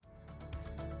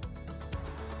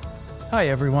Hi,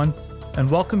 everyone,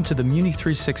 and welcome to the Muni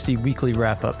 360 Weekly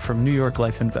Wrap-Up from New York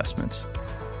Life Investments.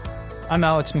 I'm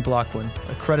Alex McLaughlin,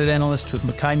 a credit analyst with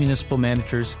Mackay Municipal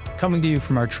Managers, coming to you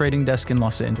from our trading desk in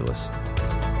Los Angeles.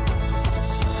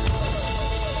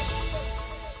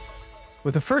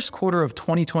 With the first quarter of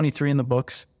 2023 in the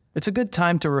books, it's a good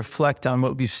time to reflect on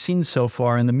what we've seen so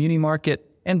far in the muni market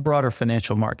and broader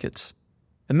financial markets.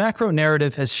 The macro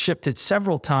narrative has shifted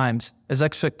several times as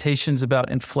expectations about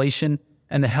inflation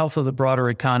and the health of the broader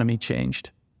economy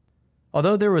changed.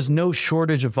 Although there was no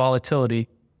shortage of volatility,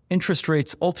 interest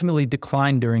rates ultimately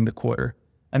declined during the quarter,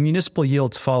 and municipal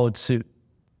yields followed suit.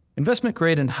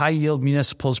 Investment-grade and high-yield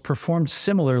municipals performed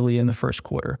similarly in the first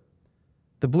quarter.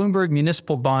 The Bloomberg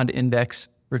Municipal Bond Index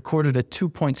recorded a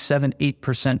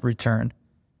 2.78% return,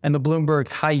 and the Bloomberg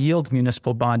High Yield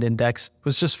Municipal Bond Index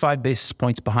was just 5 basis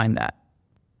points behind that.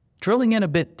 Drilling in a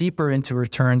bit deeper into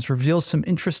returns reveals some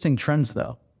interesting trends,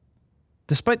 though.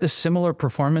 Despite the similar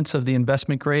performance of the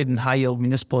investment-grade and high-yield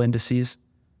municipal indices,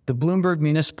 the Bloomberg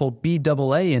Municipal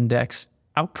BAA Index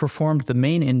outperformed the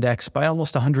main index by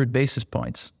almost 100 basis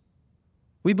points.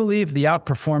 We believe the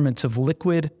outperformance of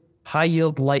liquid,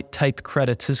 high-yield light-type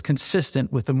credits is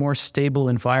consistent with the more stable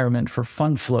environment for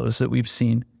fund flows that we've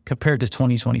seen compared to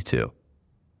 2022.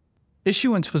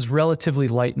 Issuance was relatively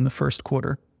light in the first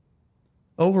quarter.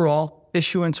 Overall,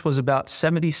 issuance was about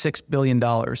 $76 billion,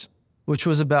 which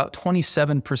was about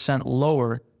 27%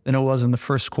 lower than it was in the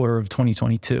first quarter of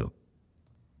 2022.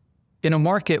 In a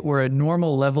market where a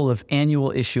normal level of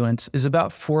annual issuance is about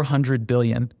 $400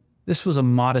 billion, this was a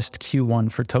modest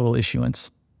Q1 for total issuance.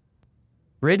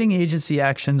 Rating agency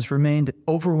actions remained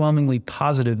overwhelmingly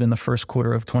positive in the first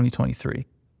quarter of 2023.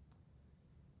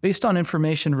 Based on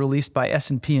information released by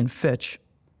S&P and Fitch,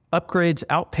 upgrades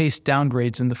outpaced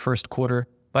downgrades in the first quarter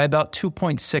by about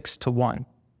 2.6 to 1.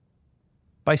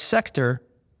 By sector,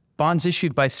 bonds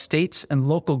issued by states and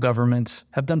local governments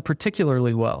have done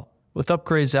particularly well, with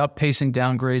upgrades outpacing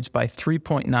downgrades by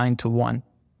 3.9 to 1.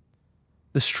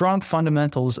 The strong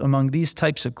fundamentals among these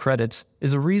types of credits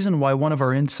is a reason why one of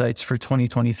our insights for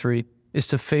 2023 is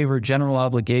to favor general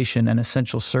obligation and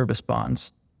essential service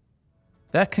bonds.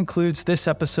 That concludes this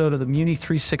episode of the Muni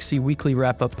 360 Weekly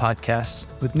Wrap-Up Podcast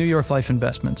with New York Life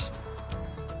Investments.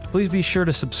 Please be sure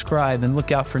to subscribe and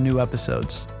look out for new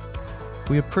episodes.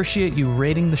 We appreciate you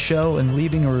rating the show and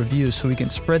leaving a review so we can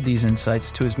spread these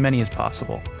insights to as many as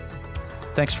possible.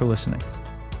 Thanks for listening.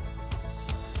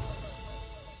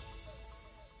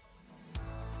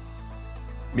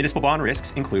 Municipal bond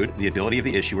risks include the ability of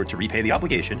the issuer to repay the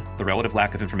obligation, the relative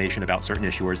lack of information about certain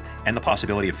issuers, and the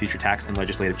possibility of future tax and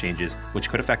legislative changes, which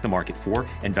could affect the market for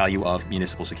and value of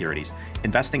municipal securities.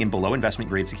 Investing in below investment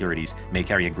grade securities may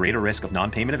carry a greater risk of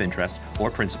non-payment of interest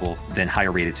or principal than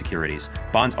higher rated securities.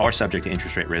 Bonds are subject to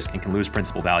interest rate risk and can lose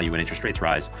principal value when interest rates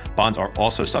rise. Bonds are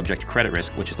also subject to credit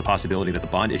risk, which is the possibility that the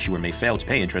bond issuer may fail to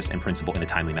pay interest and principal in a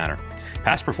timely manner.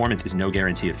 Past performance is no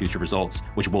guarantee of future results,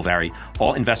 which will vary.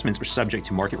 All investments are subject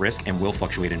to market risk and will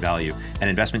fluctuate in value. An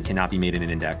investment cannot be made in an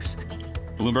index.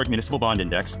 Bloomberg Municipal Bond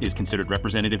Index is considered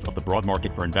representative of the broad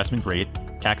market for investment-grade,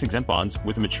 tax-exempt bonds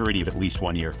with a maturity of at least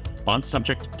 1 year. Bonds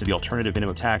subject to the alternative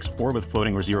minimum tax or with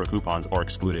floating or zero coupons are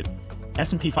excluded.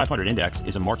 S&P 500 Index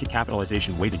is a market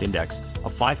capitalization weighted index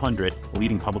of 500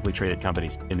 leading publicly traded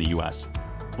companies in the U.S.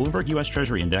 Bloomberg U.S.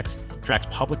 Treasury Index tracks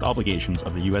public obligations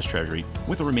of the U.S. Treasury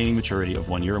with a remaining maturity of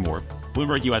 1 year or more.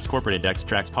 Bloomberg U.S. Corporate Index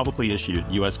tracks publicly issued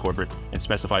U.S. corporate and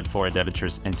specified foreign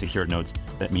debentures and secured notes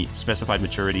that meet specified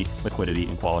maturity, liquidity,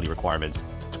 and quality requirements.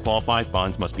 To qualify,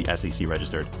 bonds must be SEC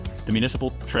registered. The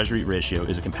municipal treasury ratio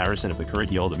is a comparison of the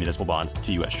current yield of municipal bonds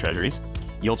to U.S. Treasuries.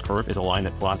 Yield curve is a line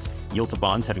that plots yields of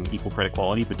bonds having equal credit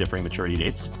quality but differing maturity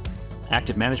dates.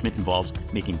 Active management involves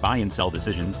making buy and sell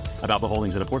decisions about the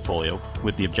holdings in a portfolio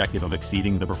with the objective of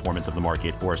exceeding the performance of the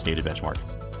market or a stated benchmark.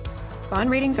 Bond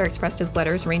ratings are expressed as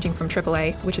letters ranging from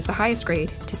AAA, which is the highest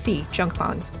grade, to C, junk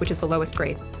bonds, which is the lowest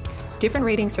grade. Different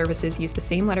rating services use the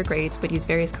same letter grades but use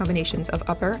various combinations of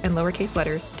upper and lowercase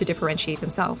letters to differentiate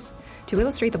themselves. To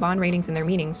illustrate the bond ratings and their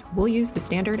meanings, we'll use the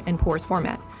Standard and Poor's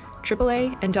format.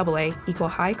 AAA and AA equal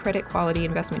high credit quality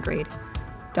investment grade.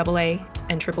 AA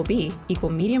and BBB equal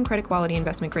medium credit quality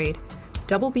investment grade.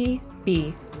 BB,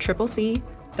 B, CCC,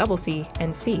 CC,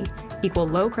 and C equal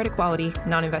low credit quality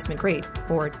non-investment grade,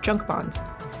 or junk bonds.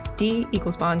 D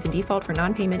equals bonds in default for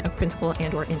non-payment of principal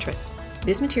and/or interest.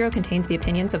 This material contains the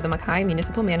opinions of the Mackay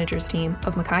Municipal Managers team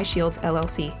of Mackay Shields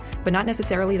LLC, but not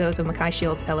necessarily those of Mackay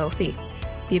Shields LLC.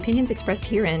 The opinions expressed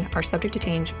herein are subject to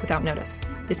change without notice.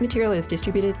 This material is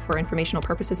distributed for informational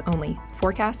purposes only.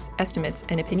 Forecasts, estimates,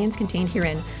 and opinions contained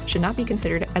herein should not be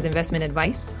considered as investment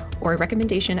advice or a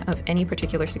recommendation of any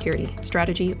particular security,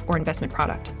 strategy, or investment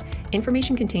product.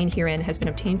 Information contained herein has been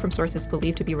obtained from sources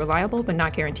believed to be reliable but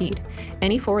not guaranteed.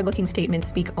 Any forward-looking statements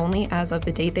speak only as of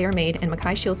the date they are made, and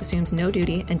Mackay Shields assumes no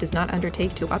duty and does not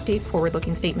undertake to update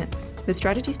forward-looking statements. The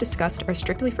strategies discussed are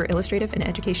strictly for illustrative and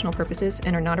educational purposes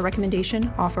and are not a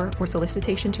recommendation, offer, or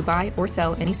solicitation to buy or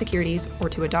sell any securities or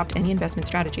to adopt any investment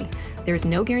strategy. There is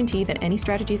no guarantee that any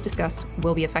strategies discussed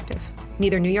will be effective.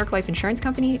 Neither New York Life Insurance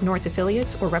Company nor its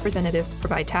affiliates or representatives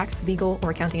provide tax, legal,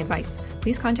 or accounting advice.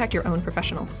 Please contact your own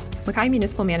professionals. Mackay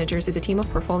Municipal Managers is a team of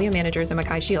portfolio managers at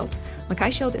Mackay Shields. Mackay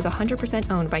Shields is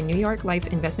 100% owned by New York Life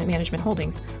Investment Management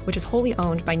Holdings, which is wholly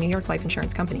owned by New York Life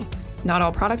Insurance Company. Not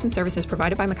all products and services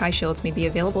provided by Mackay Shields may be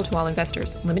available to all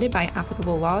investors, limited by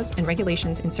applicable laws and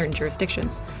regulations in certain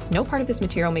jurisdictions. No part of this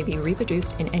material may be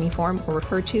reproduced in any form or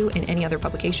referred to in any other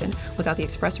publication without the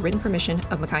express written permission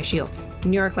of Mackay Shields.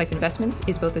 New York Life Investments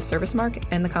is both the service mark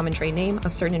and the common trade name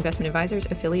of certain investment advisors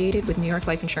affiliated with New York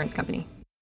Life Insurance Company.